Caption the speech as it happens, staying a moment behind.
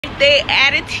birthday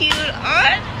attitude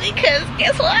on because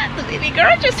guess what? The baby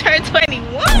girl just turned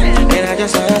 21. And I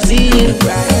just wanna see it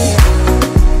right.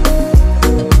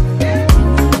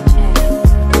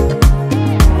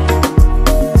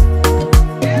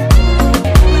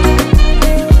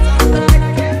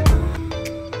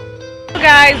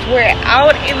 Guys, we're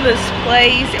out in this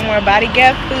place and we're about to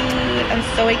get food. I'm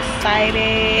so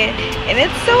excited and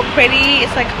it's so pretty.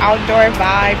 It's like outdoor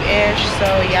vibe-ish, so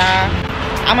yeah,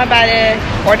 I'm about to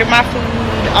order my food.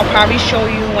 I'll probably show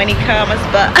you when it comes,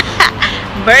 but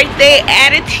birthday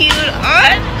attitude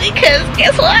on because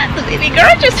guess what? The baby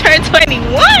girl just turned 21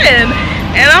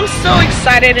 and I'm so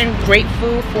excited and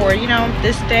grateful for, you know,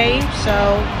 this day.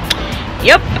 So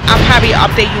yep, I'll probably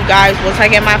update you guys once I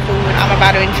get my food. I'm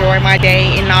about to enjoy my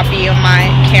day and not be on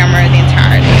my camera the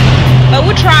entire day. But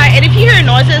we'll try. And if you hear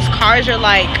noises, cars are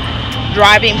like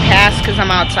driving past because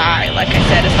I'm outside. Like I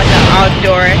said, it's like an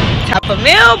outdoor type of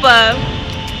meal, but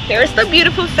there's the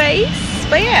beautiful face.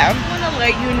 But yeah, I want to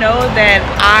let you know that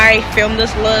I filmed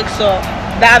this look. So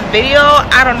that video,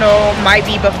 I don't know, might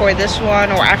be before this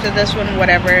one or after this one,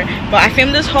 whatever. But I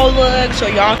filmed this whole look so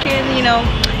y'all can, you know,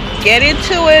 get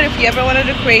into it if you ever wanted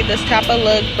to create this type of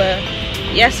look. But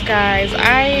yes guys,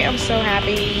 I am so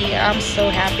happy. I'm so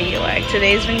happy. Like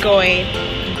today's been going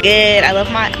good. I love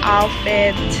my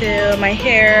outfit too. My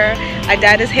hair, I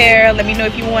dyed this hair. Let me know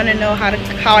if you want to know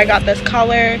how I got this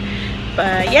color.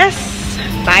 But yes,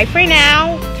 bye for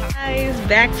now guys.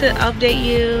 Back to update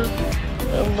you.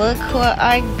 Look what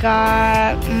I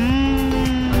got.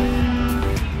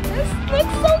 This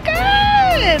looks so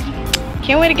good.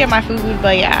 Can't wait to get my food.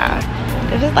 But yeah,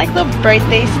 this is like the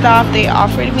birthday stuff they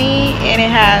offered me, and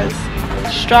it has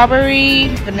strawberry,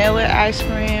 vanilla ice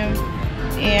cream,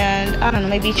 and I don't know,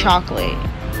 maybe chocolate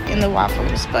in the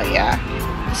waffles. But yeah,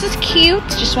 this is cute.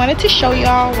 Just wanted to show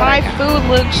y'all. My food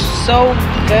looks so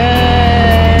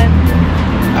good.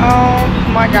 Oh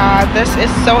my god, this is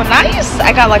so nice.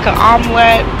 I got like an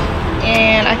omelet,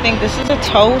 and I think this is a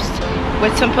toast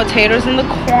with some potatoes in the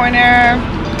corner.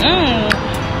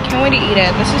 Can't wait to eat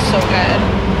it. This is so good.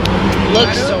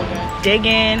 Looks so good. Dig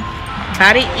in,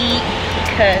 about to eat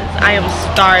because I am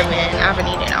starving. I haven't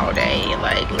eaten all day,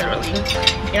 like literally.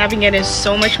 And I've been getting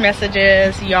so much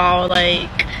messages, y'all.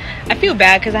 Like, I feel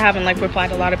bad because I haven't like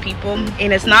replied to a lot of people.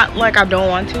 And it's not like I don't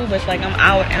want to, but it's like I'm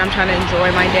out and I'm trying to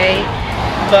enjoy my day.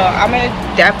 But I'm gonna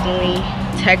definitely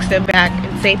text them back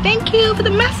and say thank you for the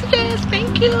messages.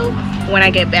 Thank you when I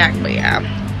get back. But yeah,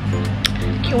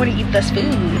 I want to eat this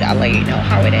food. I'll let you know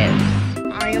how it is.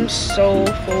 I am so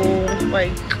full,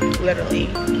 like literally.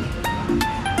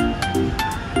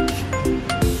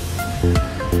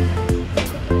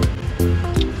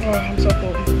 Oh, I'm so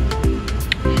full.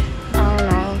 I don't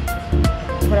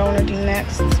know what I want to do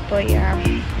next, but yeah.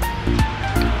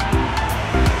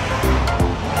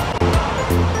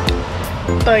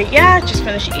 But yeah, just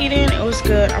finished eating. It was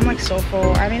good. I'm like so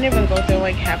full. I didn't even go through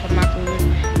like half of my food.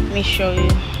 Let me show you.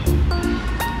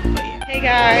 Hey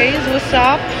guys, what's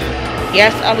up?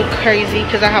 Yes, I look crazy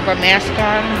because I have a mask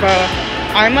on, but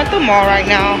I'm at the mall right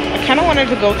now. I kind of wanted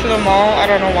to go to the mall. I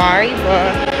don't know why,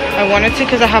 but I wanted to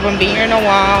because I haven't been here in a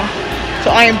while.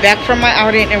 So I am back from my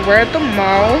outing and we're at the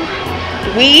mall.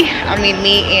 I mean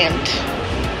me and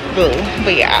Boo,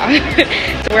 but yeah.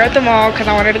 So we're at the mall because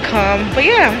I wanted to come. But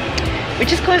yeah, we're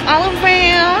just going all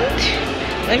around.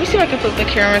 Let me see if I can flip the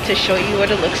camera to show you what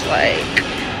it looks like.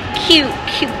 Cute,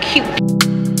 cute, cute.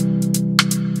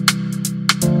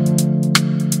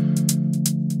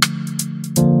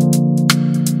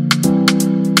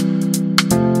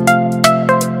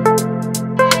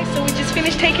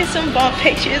 Some bomb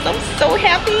pictures. I'm so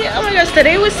happy. Oh my gosh,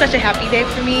 today was such a happy day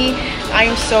for me. I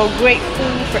am so grateful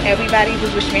for everybody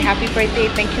who's wishing me a happy birthday.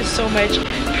 Thank you so much.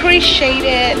 Appreciate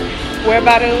it. We're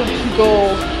about to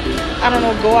go, I don't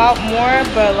know, go out more,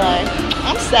 but like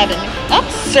I'm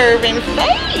serving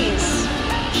face.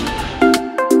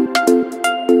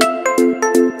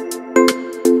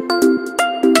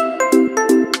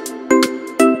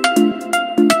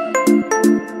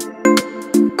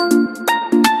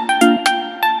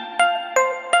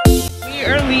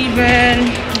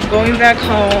 Going back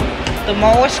home. The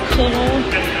mall was cool.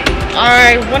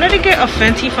 I wanted to get a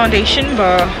Fenty foundation,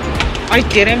 but I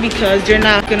didn't because they're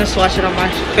not gonna swatch it on my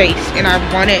face, and I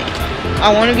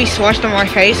want to be swatched on my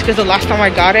face because the last time I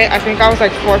got it, I think I was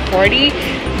like $4.40,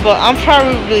 but I'm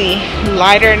probably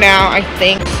lighter now, I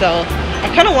think. So I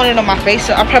kind of want it on my face,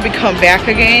 so I'll probably come back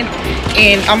again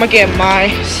and I'm gonna get my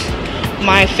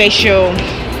facial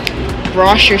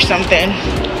brush or something.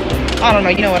 I don't know,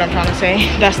 you know what I'm trying to say.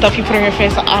 That stuff you put on your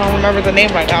face, I don't remember the name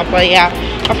right now, but yeah,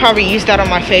 I'll probably use that on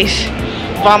my face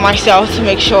by myself to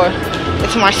make sure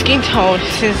it's my skin tone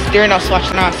since they're not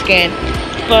swatching our skin.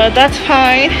 But that's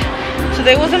fine.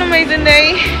 Today was an amazing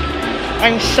day.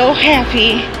 I'm so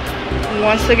happy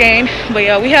once again. But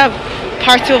yeah, we have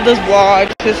part 2 of this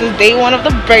vlog. This is day 1 of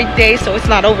the birthday, so it's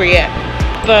not over yet.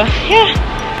 But yeah,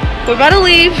 we're about to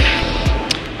leave.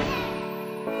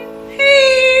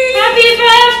 Hey! Happy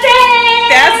birthday!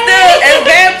 That's the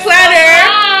event planner.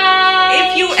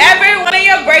 If you ever want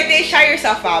your birthday, shout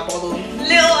yourself out, Bolu.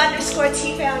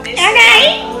 Litttt_T found this.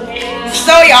 Okay.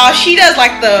 So y'all, she does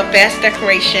like the best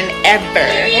decoration ever.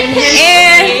 And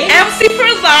MC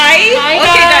for life. Hi,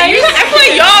 okay, now guys. I feel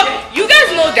like you guys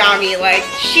know Dami. Like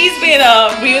she's been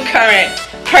a recurrent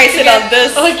person of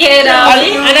this. Okay,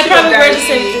 Dami. And I probably wear the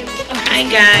same. Hi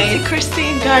guys.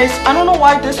 Christine, guys, I don't know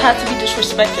why this had to be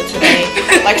disrespected today.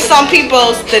 Like some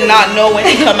people did not know when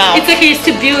to come out. It's okay, it's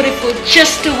too beautiful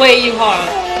just the way you are.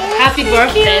 Happy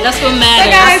birthday, that's what matters.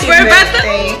 So guys, we're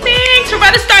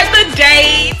about to start the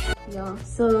day. Yeah,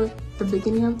 so the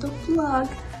beginning of the vlog.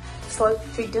 So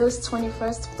Fredous'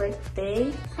 21st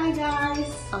birthday. Hi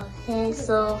guys. Okay,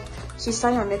 so she's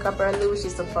starting her makeup early, which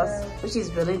is the first, which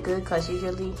is really good because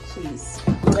usually she's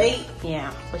Late.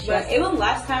 yeah. But even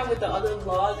last time with the other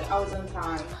vlog, I was on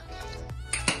time.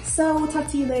 So we'll talk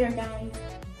to you later, guys.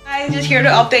 I'm just here to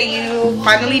update you.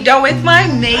 Finally done with my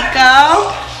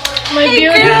makeup. My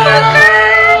beautiful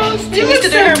girls. She needs to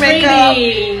do her makeup.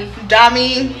 pretty.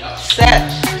 Dami set.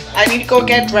 I need to go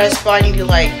get dressed, but I need to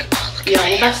like. Yeah,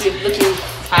 you're actually looking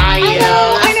tired. I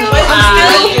know.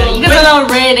 I'm still. You guys are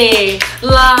ready.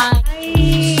 Like.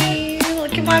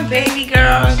 Look at my baby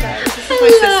girl. Guys, this is my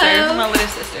sister, my little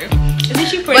sister. Isn't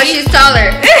she pretty? But she's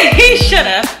taller. Shut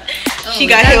up. She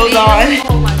got heels on.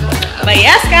 Oh my god. But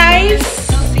yes, guys.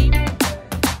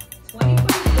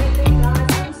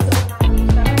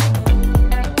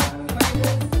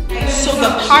 So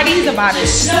the party's about to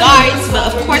start,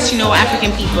 but of course, you know,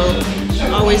 African people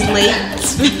always late.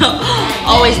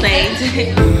 Always late.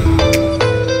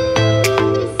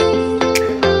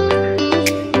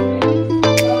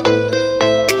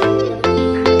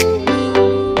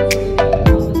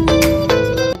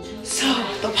 So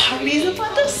the party's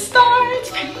about to start.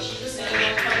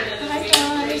 Hi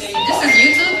guys. This is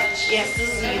YouTube? Yes, this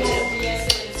is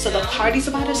YouTube. So the party's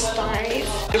about to start.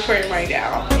 For it right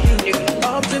now.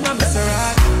 Up in my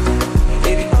Maserati,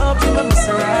 baby, up in my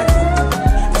Maserati.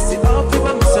 I say up in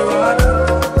my Maserati,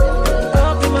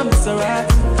 up in my Maserati.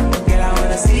 Girl, I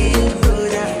wanna see you do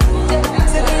that.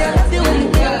 Tell me I love you when you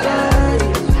get right.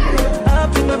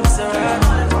 Up in my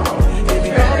Maserati, baby,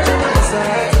 up in my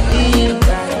Maserati.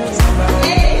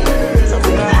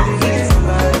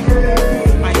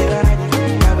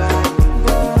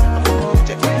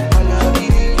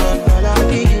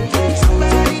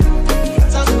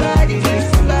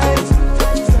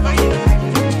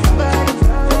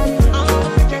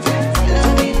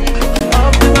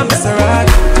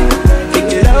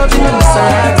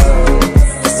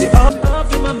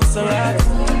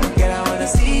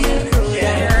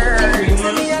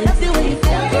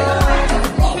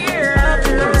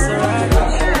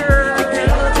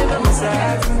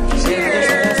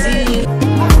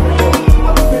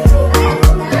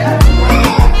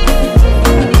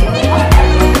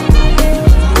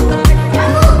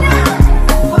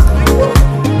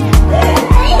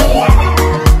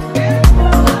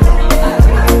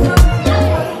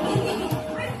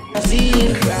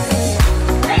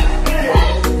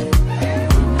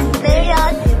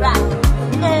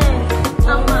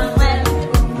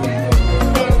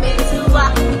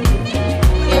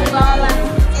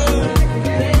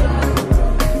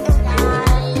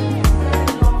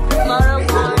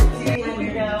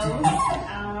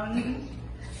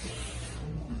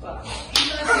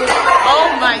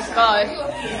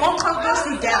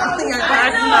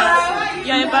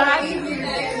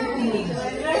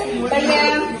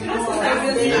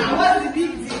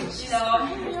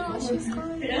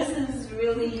 Fredous is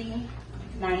really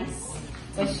nice,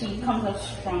 but she comes up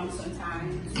strong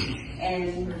sometimes,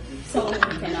 and so we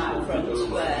cannot approach.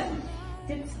 But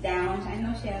dips down. I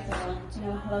know she has a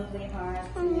lovely heart,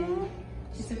 and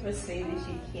she's super sweet and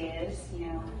she cares.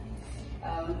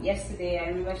 Yesterday I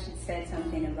remember she said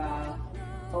something about,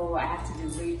 oh, I have to be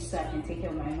rich so I can take care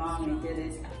of my mom and do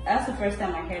this. That's the first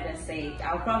time I heard her say it.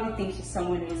 I would probably think she's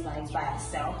someone who's like by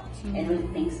herself and really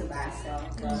thinks about herself.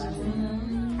 But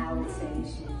I would say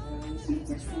she's a really sweet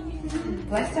person.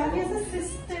 Let's talk as a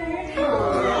sister.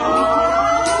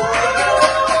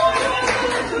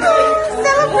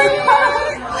 Celebrate her!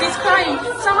 She's crying.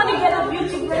 Somebody get a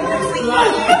beauty blender,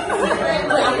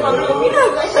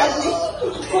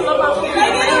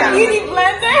 beauty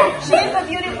blender? She is a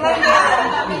beauty blender.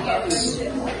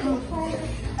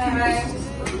 Alright.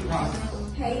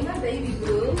 Hey, my baby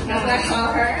boo. That's what I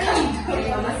call her. In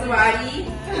My Maserati.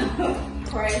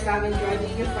 Of course, I've enjoyed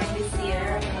being your friend this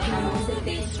year. I want to say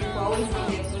thank you for always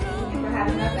being there for me and for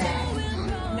having my back.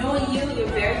 Knowing you, you're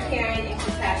very caring and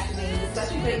compassionate. You're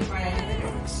such a great friend.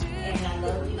 And I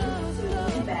love you to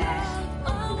and back.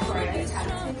 Of course, have a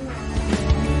good night.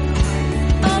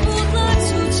 I would like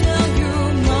to tell you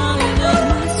my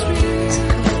mysteries.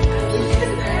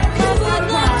 I would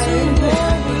like to go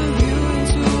with you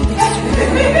into the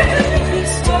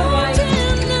streets. Don't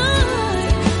deny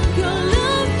your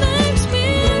love makes me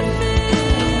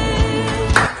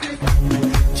feel.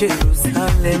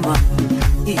 Jerusalema,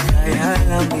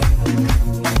 ikayalami,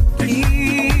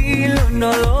 hilo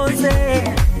noloze,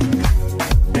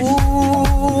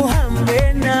 uhambe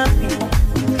nami.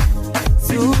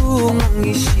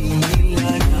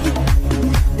 Sungangishilana,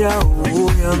 dawo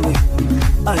yami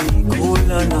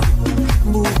ayikholana,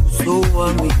 buso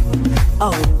wami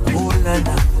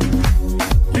awukholana.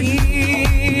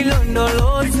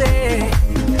 Ilondoloze,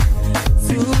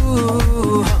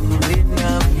 suhambe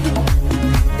nami,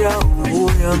 dawo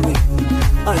yami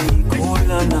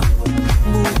ayikholana,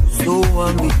 buso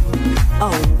wami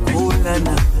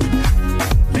awukholana.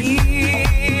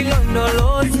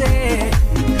 Ilondoloze.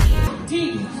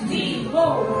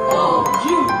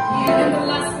 D-O-O-U. And the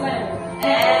last letter.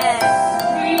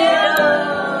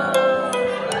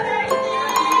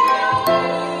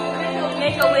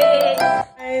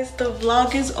 Guys, the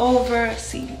vlog is over.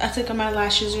 See, I took out my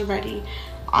lashes already.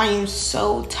 I am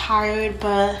so tired,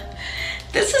 but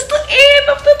this is the end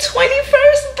of the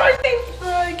 21st birthday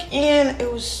vlog, and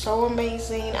it was so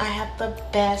amazing. I had the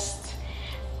best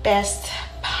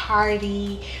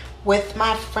party with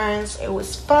my friends. It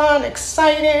was fun,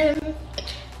 exciting.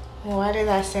 Why did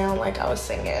that sound like I was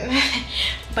singing?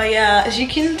 But yeah, as you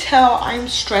can tell, I'm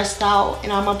stressed out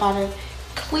and I'm about to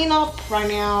clean up right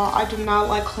now. I do not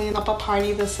like cleaning up a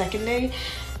party the second day.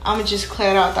 I'm gonna just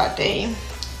clear it out that day.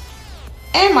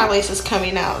 And my lace is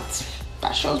coming out.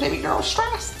 That shows baby girl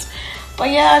stressed.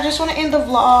 But yeah, I just want to end the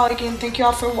vlog and thank you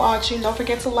all for watching. Don't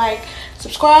forget to like,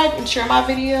 subscribe, and share my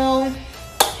video.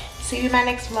 See you in my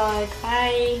next vlog.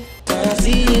 Bye.